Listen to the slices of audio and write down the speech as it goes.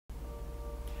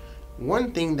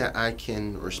One thing that I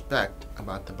can respect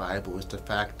about the Bible is the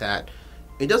fact that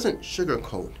it doesn't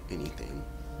sugarcoat anything.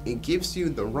 It gives you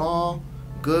the raw,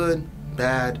 good,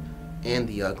 bad, and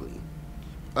the ugly.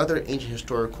 Other ancient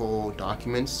historical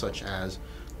documents, such as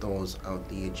those of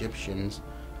the Egyptians,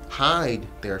 hide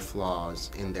their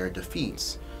flaws and their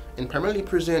defeats and primarily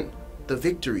present the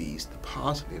victories, the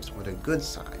positives, or the good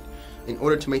side in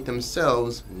order to make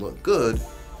themselves look good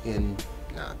and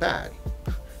not bad.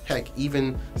 Heck,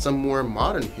 even some more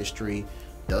modern history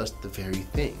does the very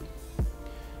thing.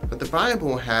 But the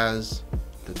Bible has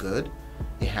the good,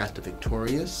 it has the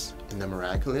victorious and the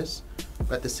miraculous,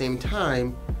 but at the same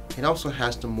time, it also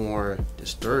has the more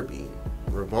disturbing,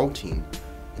 revolting,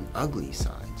 and ugly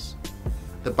sides.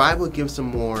 The Bible gives a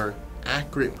more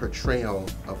accurate portrayal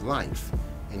of life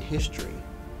and history.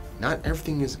 Not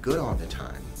everything is good all the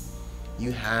time.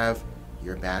 You have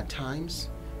your bad times,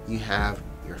 you have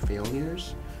your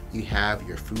failures, you have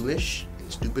your foolish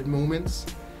and stupid moments,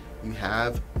 you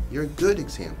have your good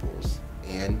examples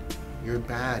and your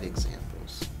bad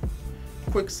examples.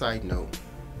 Quick side note,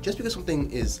 just because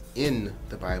something is in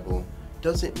the Bible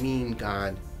doesn't mean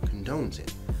God condones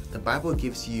it. The Bible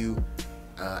gives you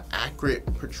accurate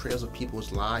portrayals of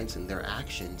people's lives and their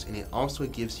actions, and it also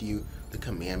gives you the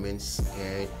commandments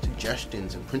and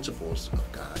suggestions and principles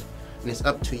of God. And it's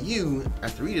up to you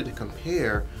as the reader to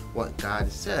compare what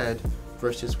God said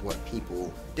versus what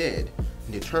people did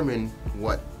and determine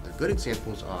what the good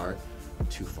examples are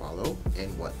to follow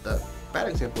and what the bad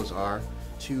examples are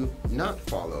to not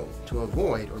follow, to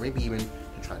avoid, or maybe even to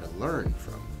try to learn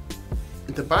from.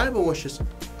 If the Bible was just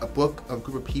a book of a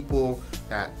group of people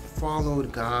that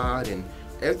followed God and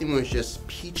everything was just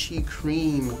peachy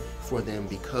cream for them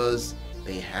because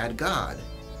they had God,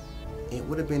 it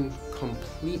would have been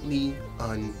completely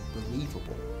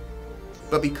unbelievable.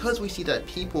 But because we see that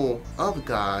people of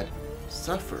God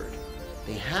suffered,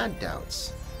 they had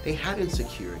doubts, they had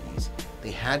insecurities,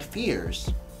 they had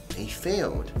fears, they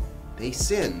failed, they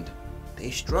sinned,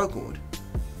 they struggled,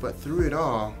 but through it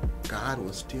all, God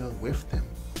was still with them.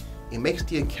 It makes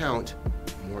the account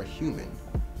more human,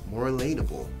 more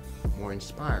relatable, more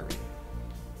inspiring.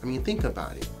 I mean, think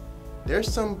about it. There's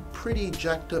some pretty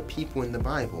jacked up people in the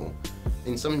Bible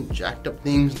and some jacked up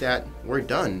things that were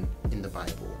done in the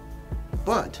Bible.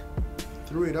 But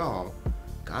through it all,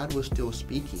 God was still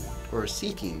speaking or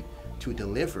seeking to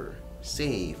deliver,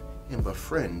 save, and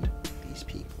befriend these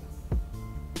people.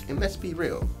 And let's be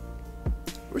real,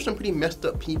 we're some pretty messed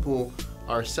up people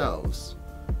ourselves.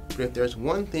 But if there's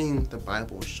one thing the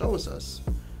Bible shows us,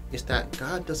 it's that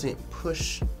God doesn't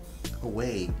push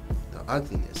away the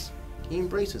ugliness. He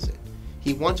embraces it.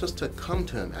 He wants us to come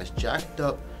to Him as jacked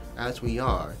up as we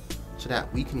are so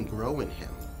that we can grow in Him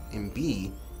and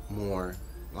be more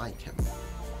like Him.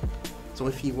 So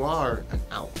if you are an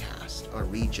outcast, a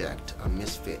reject, a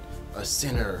misfit, a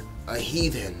sinner, a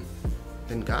heathen,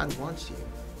 then God wants you.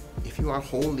 If you are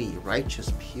holy,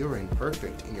 righteous, pure, and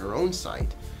perfect in your own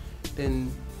sight,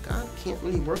 then God can't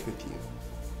really work with you.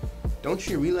 Don't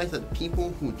you realize that the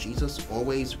people who Jesus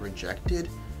always rejected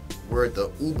were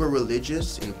the uber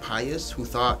religious and pious who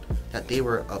thought that they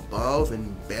were above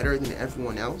and better than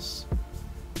everyone else?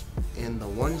 And the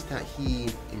ones that He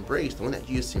embraced, the one that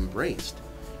Jesus embraced,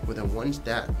 were the ones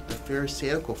that the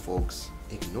Pharisaical folks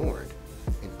ignored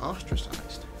and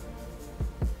ostracized.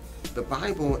 The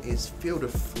Bible is filled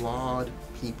with flawed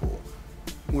people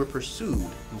who were pursued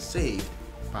and saved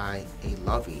by a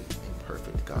loving and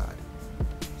perfect God.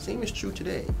 Same is true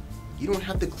today. You don't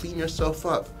have to clean yourself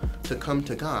up to come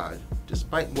to God,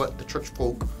 despite what the church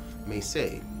folk may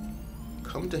say.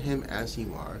 Come to Him as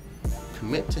you are,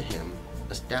 commit to Him,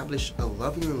 establish a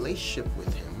loving relationship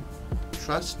with Him,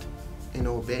 trust and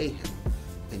obey Him,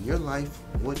 and your life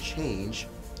would change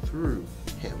through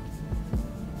Him.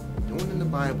 No one in the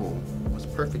Bible was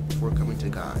perfect before coming to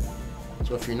God.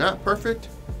 So if you're not perfect,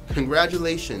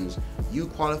 congratulations, you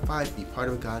qualify to be part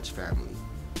of God's family.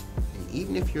 And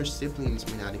even if your siblings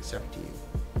may not accept you,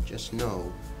 just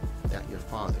know that your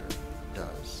Father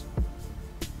does.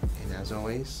 And as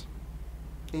always,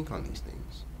 think on these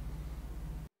things.